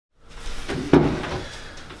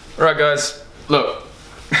Alright guys, look,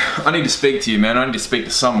 I need to speak to you, man. I need to speak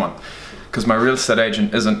to someone because my real estate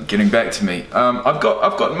agent isn't getting back to me. I've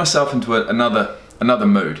gotten myself into another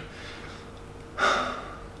mood.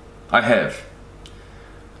 I've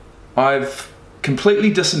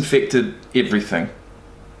completely disinfected everything.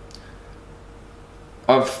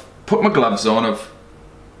 I've put my gloves on, I've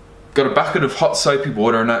got a bucket of hot soapy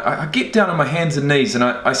water, and I get down on my hands and knees and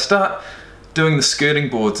I start doing the skirting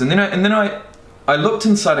boards, and then I looked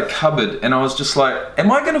inside a cupboard and I was just like,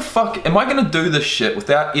 am I gonna do this shit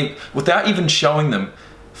without even showing them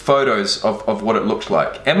photos of what it looked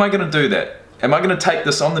like? Am I gonna do that? Am I gonna take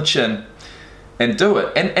this on the chin and do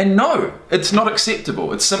it? And no, it's not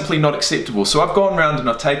acceptable. It's simply not acceptable. So I've gone around and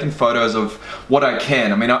I've taken photos of what I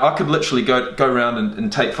can. I mean, I could literally go around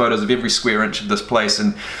and take photos of every square inch of this place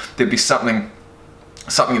and there'd be something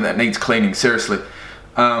that needs cleaning, seriously.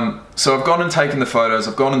 So I've gone and taken the photos,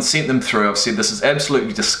 I've gone and sent them through, I've said this is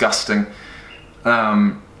absolutely disgusting.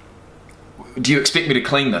 Do you expect me to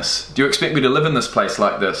clean this? Do you expect me to live in this place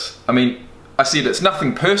like this? I mean, I said it's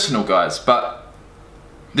nothing personal, guys, but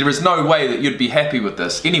there is no way that you'd be happy with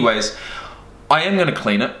this. Anyways, I am going to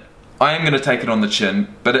clean it, I am going to take it on the chin,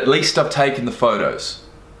 but at least I've taken the photos.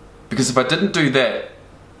 Because if I didn't do that,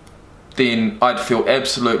 then I'd feel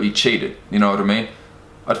absolutely cheated, you know what I mean?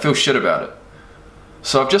 I'd feel shit about it.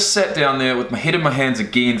 So I've just sat down there with my head in my hands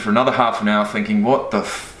again for another half an hour thinking, what the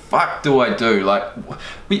fuck do I do? Like,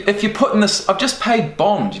 if you're putting this, I've just paid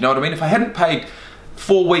bond, you know what I mean? If I hadn't paid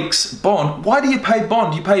 4 weeks bond, why do you pay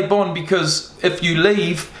bond? You pay bond because if you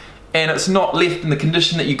leave and it's not left in the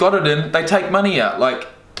condition that you got it in, they take money out. Like,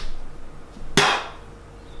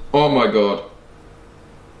 oh my god.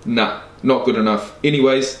 Nah, not good enough.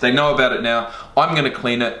 Anyways, they know about it now. I'm gonna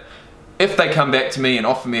clean it. If they come back to me and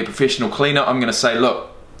offer me a professional cleaner, I'm going to say,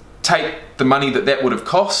 look, take the money that would have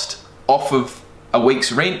cost off of a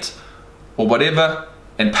week's rent or whatever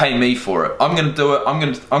and pay me for it. I'm going to do it. I'm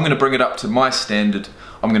going to bring it up to my standard.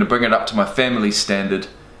 I'm going to bring it up to my family's standard,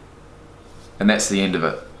 and that's the end of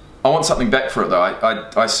it. I want something back for it though.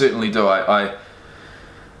 I certainly do.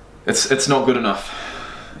 It's not good enough.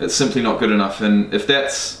 It's simply not good enough. And if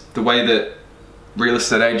that's the way that real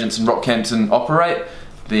estate agents in Rockhampton operate,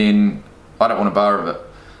 then I don't want a bar of it,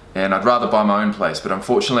 and I'd rather buy my own place, but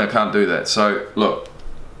unfortunately I can't do that. So look,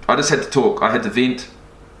 I just had to talk, I had to vent.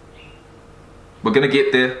 We're gonna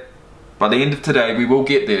get there. By the end of today, we will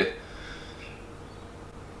get there.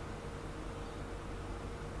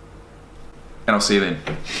 And I'll see you then.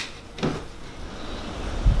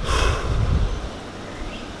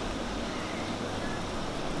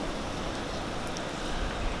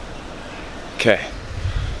 Okay.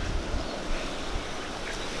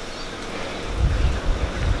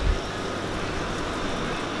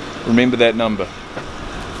 Remember that number,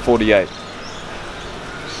 48.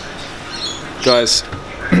 Guys,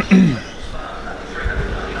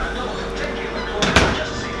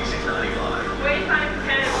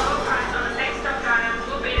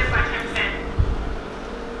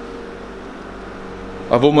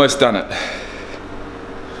 I've almost done it.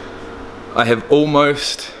 I have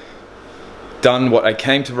almost done what I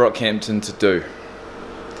came to Rockhampton to do.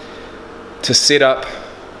 To set up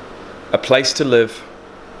a place to live,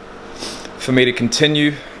 for me to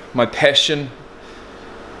continue my passion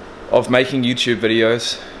of making YouTube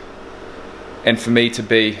videos, and for me to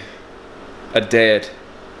be a dad,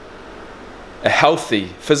 a healthy,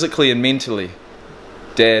 physically and mentally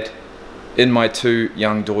dad in my 2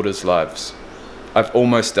 young daughters' lives. I've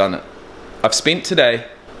almost done it. I've spent today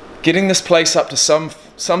getting this place up to some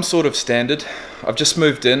sort of standard. I've just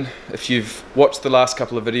moved in. If you've watched the last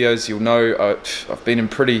couple of videos, you'll know I've been in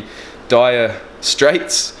pretty dire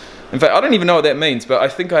straits. In fact, I don't even know what that means, but I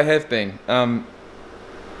think I have been.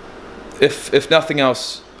 If nothing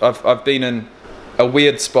else, I've been in a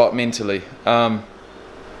weird spot mentally. I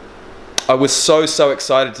was so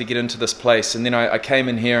excited to get into this place, and then I came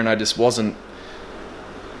in here and I just wasn't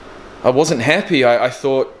happy. I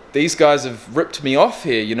thought, these guys have ripped me off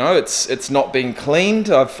here, you know, it's not been cleaned.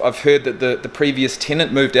 I've heard that the previous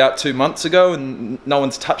tenant moved out 2 months ago and no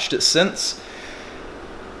one's touched it since.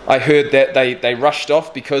 I heard that they rushed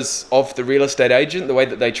off because of the real estate agent, the way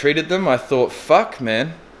that they treated them. I thought, fuck,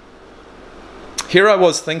 man. Here I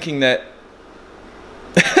was thinking that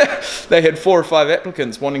they had 4 or 5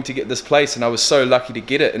 applicants wanting to get this place, and I was so lucky to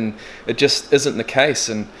get it, and it just isn't the case.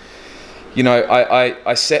 And you know,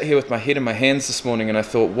 I sat here with my head in my hands this morning and I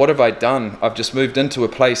thought, what have I done? I've just moved into a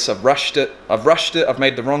place, I've rushed it, I've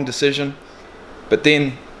made the wrong decision. But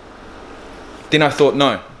then I thought,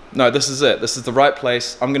 no, this is it. This is the right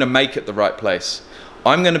place. I'm going to make it the right place.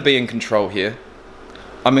 I'm going to be in control here.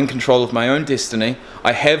 I'm in control of my own destiny.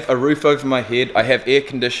 I have a roof over my head, I have air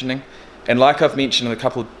conditioning, and like I've mentioned in a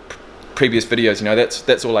couple of previous videos, you know,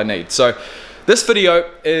 that's all I need. So this video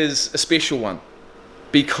is a special one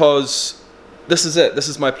because this is it. This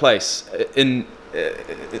is my place in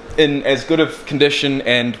as good of condition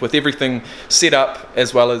and with everything set up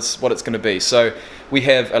as well as what it's going to be. So we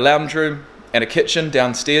have a lounge room and a kitchen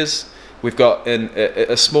downstairs. We've got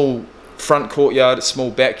a small front courtyard, a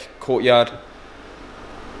small back courtyard,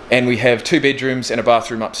 and we have 2 bedrooms and a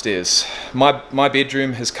bathroom upstairs. My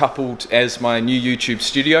bedroom has coupled as my new YouTube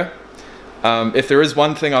studio. If there is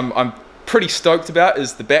one thing I'm pretty stoked about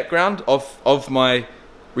is the background of my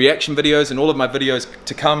reaction videos and all of my videos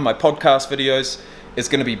to come, my podcast videos, is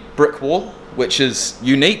going to be brick wall, which is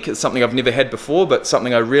unique. It's something I've never had before, but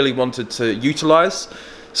something I really wanted to utilize.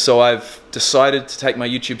 So I've decided to take my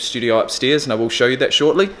YouTube studio upstairs, and I will show you that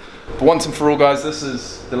shortly. But once and for all, guys, this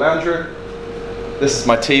is the lounge room. This is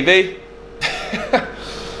my TV.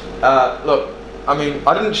 Look, I mean,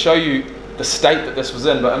 I didn't show you the state that this was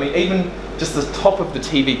in, but I mean, even just the top of the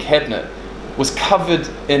TV cabinet was covered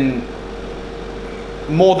in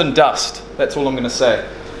more than dust. That's all I'm going to say.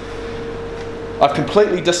 I've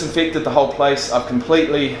completely disinfected the whole place. I've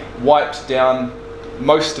completely wiped down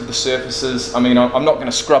most of the surfaces. I mean, I'm not going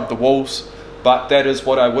to scrub the walls, but that is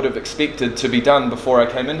what I would have expected to be done before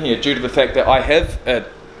I came in here, due to the fact that I have a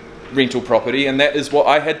rental property, and that is what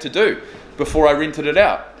I had to do before I rented it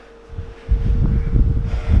out.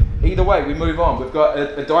 Either way, we move on. We've got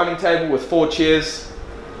a dining table with 4 chairs.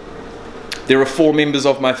 There are 4 members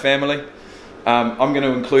of my family. I'm going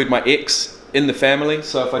to include my ex in the family,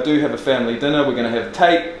 so if I do have a family dinner, we're going to have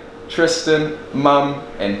Tate, Tristan, Mum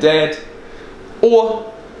and Dad,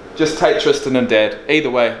 or just Tate, Tristan and Dad. Either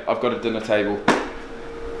way, I've got a dinner table.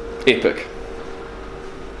 Epic.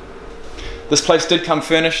 This place did come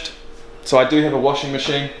furnished, so I do have a washing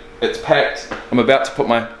machine. It's packed. I'm about to put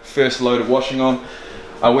my first load of washing on.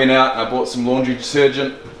 I went out and I bought some laundry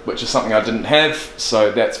detergent, which is something I didn't have,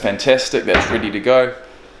 so that's fantastic. That's ready to go.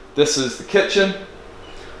 This is the kitchen.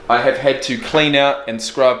 I have had to clean out and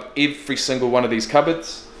scrub every single one of these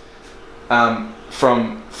cupboards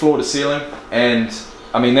from floor to ceiling, and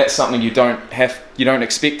I mean, that's something you don't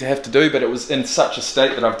expect to have to do, but it was in such a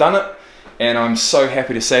state that I've done it, and I'm so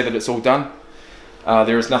happy to say that it's all done.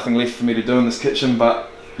 There is nothing left for me to do in this kitchen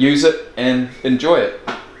but use it and enjoy it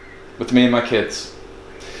with me and my kids.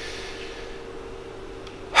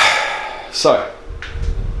 So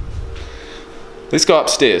let's go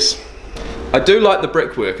upstairs. I do like the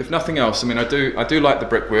brickwork, if nothing else. I mean, I do like the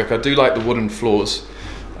brickwork. I do like the wooden floors,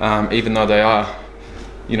 even though they are,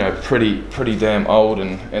 you know, pretty damn old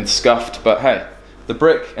and scuffed. But hey, the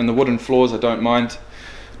brick and the wooden floors I don't mind.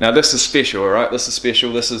 Now this is special, alright? This is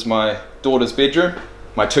special. This is my daughter's bedroom.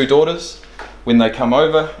 My 2 daughters, when they come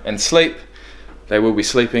over and sleep, they will be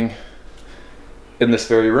sleeping in this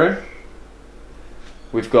very room.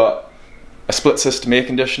 We've got a split system air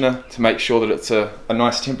conditioner to make sure that it's a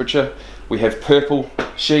nice temperature. We have purple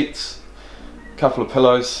sheets, a couple of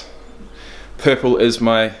pillows. Purple is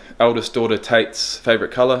my eldest daughter Tate's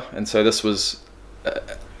favourite colour, and so this was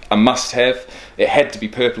a must-have. It had to be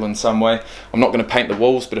purple in some way. I'm not going to paint the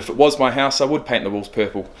walls, but if it was my house, I would paint the walls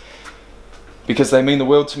purple, because they mean the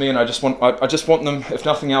world to me, and I just want them, if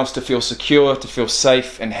nothing else, to feel secure, to feel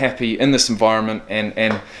safe and happy in this environment,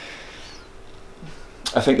 and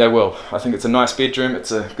I think they will. I think it's a nice bedroom.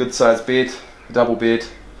 It's a good sized bed, double bed,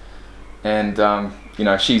 and you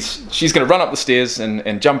know, she's going to run up the stairs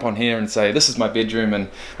and jump on here and say, this is my bedroom,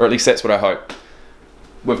 or at least that's what I hope.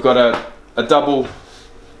 We've got a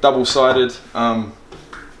double-sided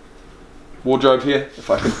wardrobe here, if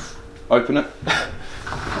I can open it.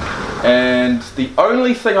 And the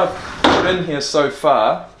only thing I've put in here so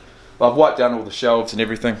far, well, I've wiped down all the shelves and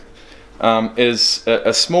everything, is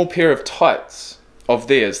a small pair of tights of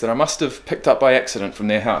theirs that I must have picked up by accident from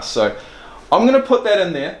their house. So I'm going to put that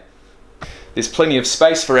in there. There's plenty of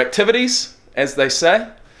space for activities, as they say.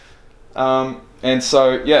 And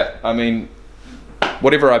so, yeah, I mean,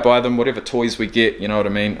 whatever I buy them, whatever toys we get, you know what I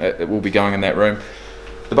mean, it will be going in that room.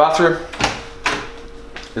 The bathroom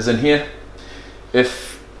is in here.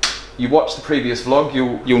 If you watch the previous vlog,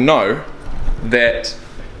 you'll know that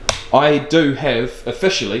I do have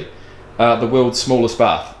officially the world's smallest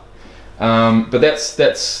bath. But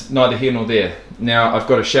that's neither here nor there. Now I've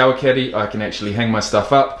got a shower caddy. I can actually hang my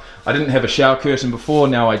stuff up. I didn't have a shower curtain before,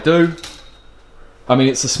 now I do. I mean,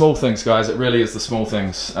 it's the small things, guys. It really is the small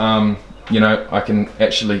things. You know, I can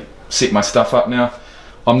actually set my stuff up now.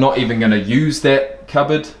 I'm not even going to use that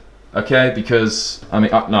cupboard, okay, because, I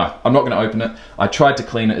mean, no, I'm not going to open it. I tried to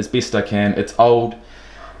clean it as best I can. It's old,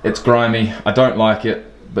 it's grimy, I don't like it.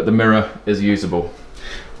 but the mirror is usable.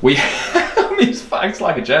 We, I mean, it's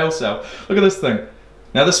like a jail cell. Look at this thing.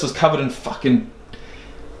 Now this was covered in fucking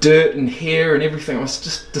dirt and hair and everything. It was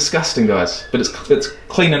just disgusting, guys. But it's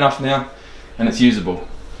clean enough now, and it's usable.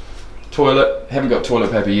 Toilet, haven't got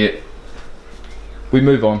toilet paper yet. We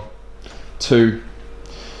move on to,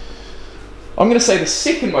 I'm going to say, the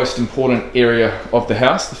second most important area of the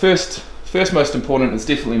house. The first most important is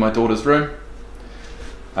definitely my daughter's room.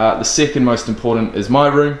 The second most important is my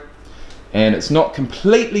room, and it's not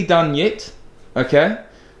completely done yet. Okay,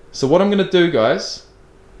 so what I'm going to do, guys,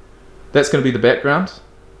 that's going to be the background.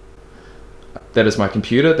 That is my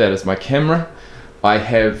computer, that is my camera. I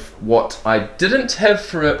have what I didn't have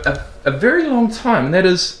for a very long time, and that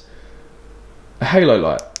is a halo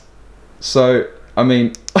light. So, I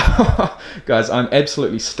mean, guys, I'm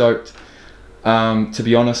absolutely stoked. To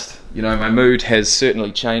be honest, you know, my mood has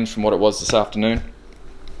certainly changed from what it was this afternoon,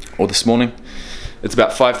 or this morning. It's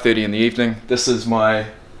about 5:30 in the evening. This is my,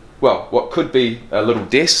 well, what could be a little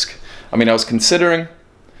desk. I mean, I was considering,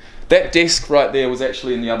 that desk right there was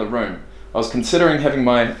actually in the other room. I was considering having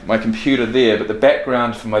my computer there, but the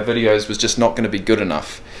background for my videos was just not going to be good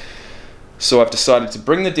enough. So I've decided to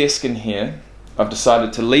bring the desk in here. I've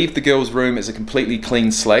decided to leave the girls' room as a completely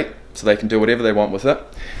clean slate, so they can do whatever they want with it.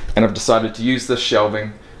 And I've decided to use this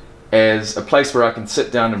shelving as a place where I can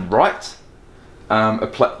sit down and write.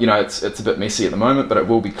 You know, it's a bit messy at the moment, but it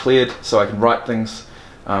will be cleared, so I can write things.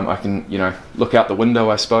 I can, you know, look out the window,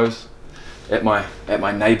 I suppose, at my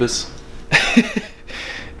neighbours.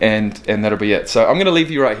 and that'll be it. So I'm going to leave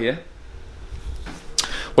you right here.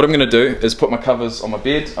 What I'm going to do is put my covers on my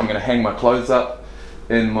bed. I'm going to hang my clothes up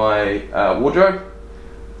in my wardrobe.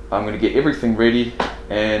 I'm going to get everything ready,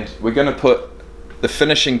 and we're going to put the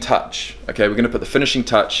finishing touch. Okay, we're going to put the finishing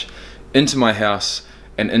touch into my house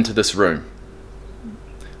and into this room.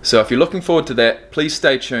 So if you're looking forward to that, please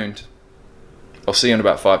stay tuned. I'll see you in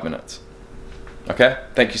about 5 minutes. Okay,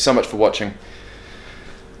 thank you so much for watching.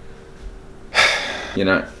 You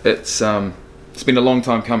know, it's been a long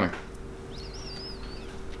time coming,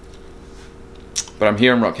 but I'm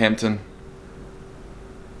here in Rockhampton.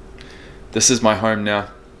 This is my home now.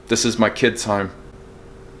 This is my kids' home,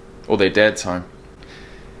 or their dad's home,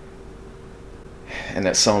 and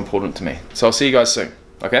that's so important to me. So I'll see you guys soon.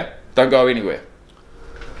 Okay, don't go anywhere.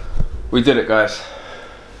 We did it, guys.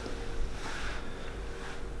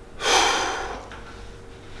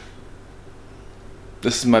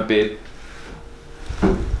 This is my bed.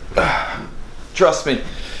 Trust me.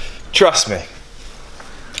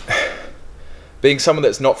 Being someone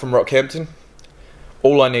that's not from Rockhampton,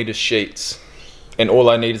 all I need is sheets, and all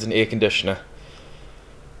I need is an air conditioner.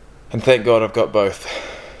 And thank God I've got both.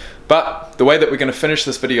 But the way that we're going to finish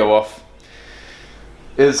this video off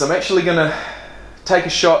is I'm actually going to take a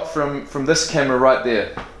shot from this camera right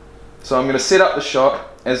there. So I'm going to set up the shot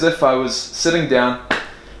as if I was sitting down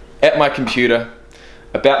at my computer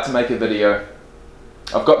about to make a video.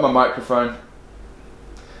 I've got my microphone.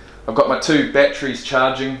 I've got my 2 batteries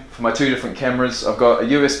charging for my 2 different cameras. I've got a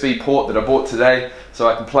USB port that I bought today, so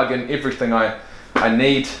I can plug in everything I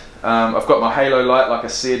need. I've got my halo light, like I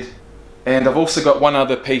said, and I've also got one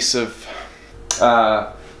other piece of,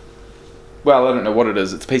 well, I don't know what it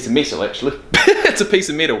is. It's a piece of metal, actually. It's a piece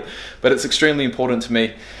of metal, but it's extremely important to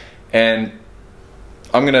me, and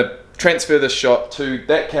I'm going to transfer this shot to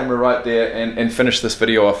that camera right there and finish this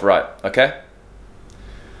video off right, okay?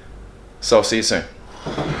 So I'll see you soon.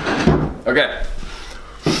 Okay,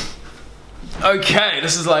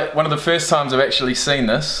 this is like one of the first times I've actually seen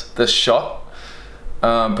this shot,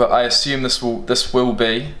 but I assume this will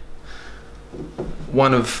be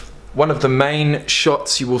one of the main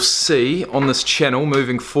shots you will see on this channel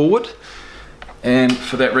moving forward, and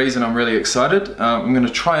for that reason I'm really excited. I'm going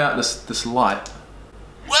to try out this light.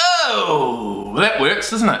 Whoa, that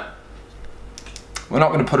works, doesn't it? We're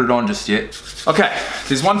not going to put it on just yet. Okay,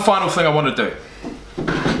 there's one final thing I want to do.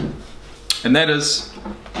 And that is,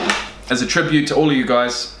 as a tribute to all of you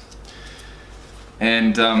guys,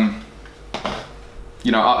 and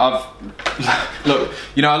you know, look,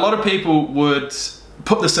 you know, a lot of people would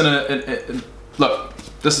put this in look,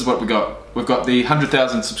 this is what we got. We've got the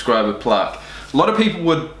 100,000 subscriber plaque. A lot of people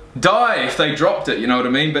would die if they dropped it, you know what I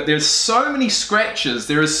mean? But there's so many scratches,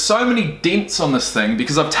 there is so many dents on this thing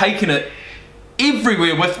because I've taken it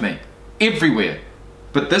everywhere with me, everywhere.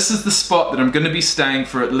 But this is the spot that I'm going to be staying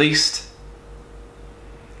for at least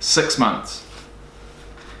 6 months.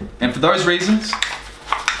 And for those reasons,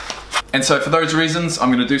 I'm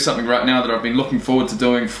going to do something right now that I've been looking forward to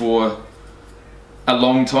doing for a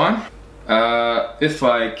long time. If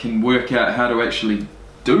I can work out how to actually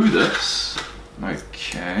do this.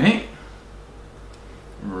 Okay.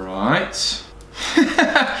 Right.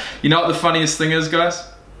 You know what the funniest thing is, guys?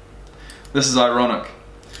 This is ironic.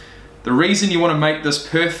 The reason you want to make this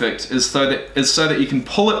perfect is so that you can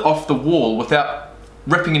pull it off the wall without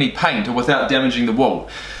ripping any paint or without damaging the wall.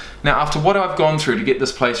 Now, after what I've gone through to get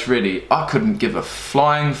this place ready, I couldn't give a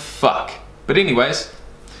flying fuck. But anyways,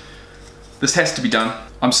 this has to be done.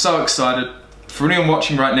 I'm so excited. For anyone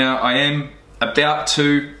watching right now, I am about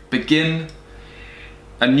to begin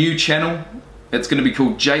a new channel. It's going to be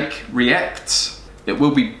called Jake Reacts. It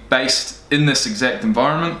will be based in this exact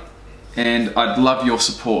environment, and I'd love your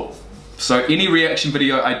support. So any reaction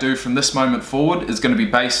video I do from this moment forward is going to be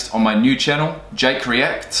based on my new channel, Jake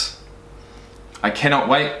Reacts. I cannot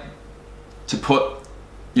wait to put,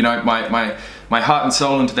 you know, my heart and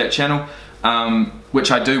soul into that channel,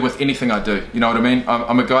 which I do with anything I do. You know what I mean?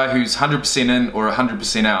 I'm a guy who's 100% in or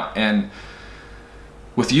 100% out, and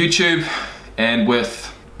with YouTube and with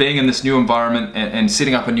being in this new environment and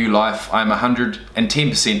setting up a new life, I'm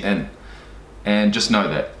 110% in, and just know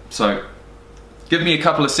that. So give me a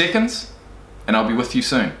couple of seconds and I'll be with you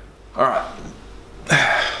soon. Alright,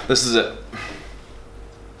 this is it.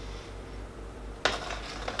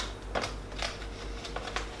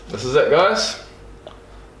 This is it, guys.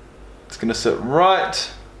 It's gonna sit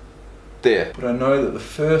right there. But I know that the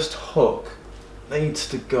first hook needs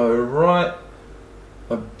to go right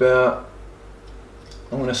about,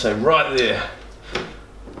 I'm gonna say right there.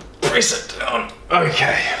 Press it down.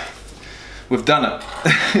 Okay. We've done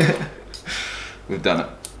it. We've done it.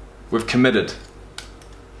 We've committed.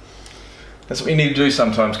 That's what you need to do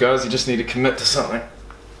sometimes, guys. You just need to commit to something.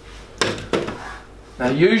 Now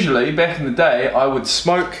usually, back in the day, I would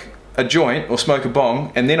smoke a joint or smoke a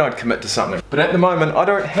bong and then I'd commit to something. But at the moment, I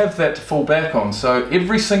don't have that to fall back on. So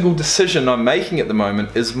every single decision I'm making at the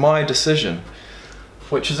moment is my decision,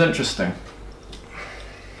 which is interesting.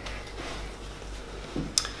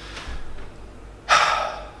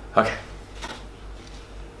 Okay.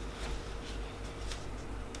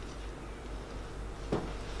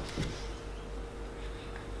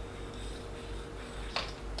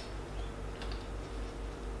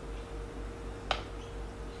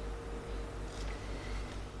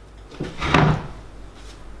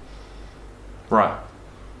 Right,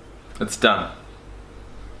 it's done.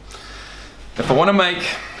 If I want to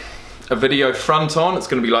make a video front on, it's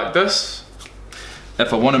going to be like this.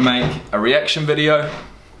 If I want to make a reaction video,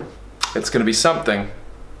 it's going to be something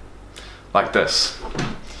like this.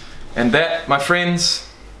 And that, my friends,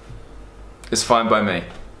 is fine by me.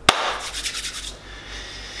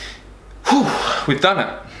 Whew, we've done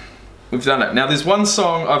it. We've done it. Now there's one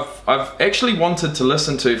song I've actually wanted to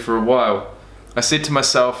listen to for a while. I said to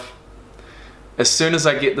myself, as soon as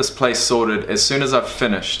I get this place sorted, as soon as I've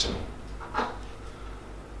finished,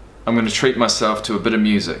 I'm going to treat myself to a bit of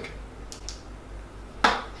music.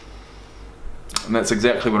 And that's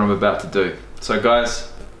exactly what I'm about to do. So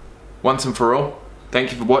guys, once and for all,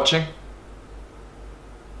 thank you for watching.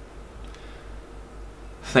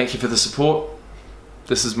 Thank you for the support.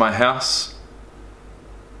 This is my house,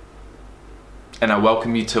 and I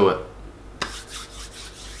welcome you to it.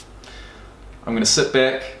 I'm going to sit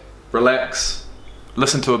back, relax,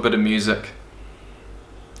 listen to a bit of music,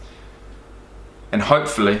 and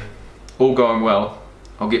hopefully, all going well,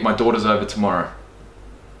 I'll get my daughters over tomorrow.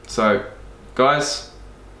 So guys,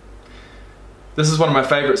 this is one of my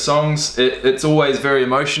favorite songs. It's always very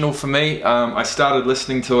emotional for me. I started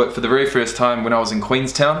listening to it for the very first time when I was in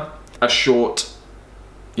Queenstown, a short,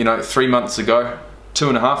 3 months ago,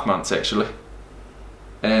 2.5 months actually,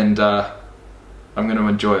 and I'm going to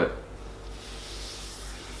enjoy it.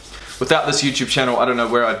 Without this YouTube channel, I don't know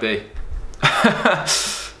where I'd be.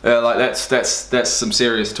 Like that's some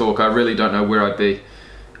serious talk. I really don't know where I'd be.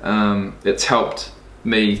 It's helped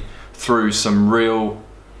me through some real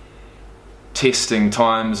testing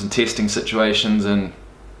times and testing situations, and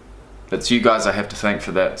it's you guys I have to thank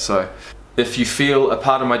for that. So if you feel a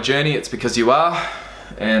part of my journey, it's because you are.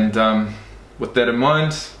 And with that in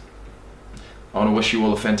mind, I want to wish you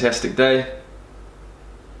all a fantastic day.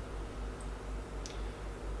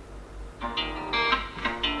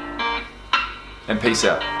 And peace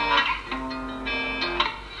out.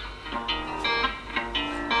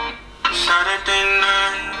 Saturday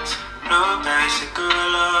nights, no basic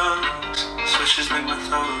girls, switches make my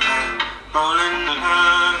throat hurt, rolling the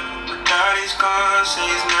line, but daddy's gone, say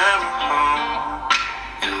he's never home,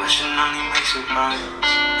 and wishing only makes it worse.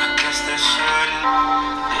 I guess that's shining,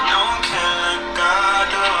 and no one can let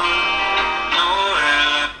God know.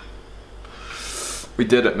 We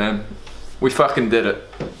did it, man. We fucking did it.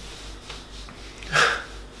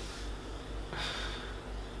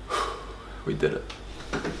 We did it.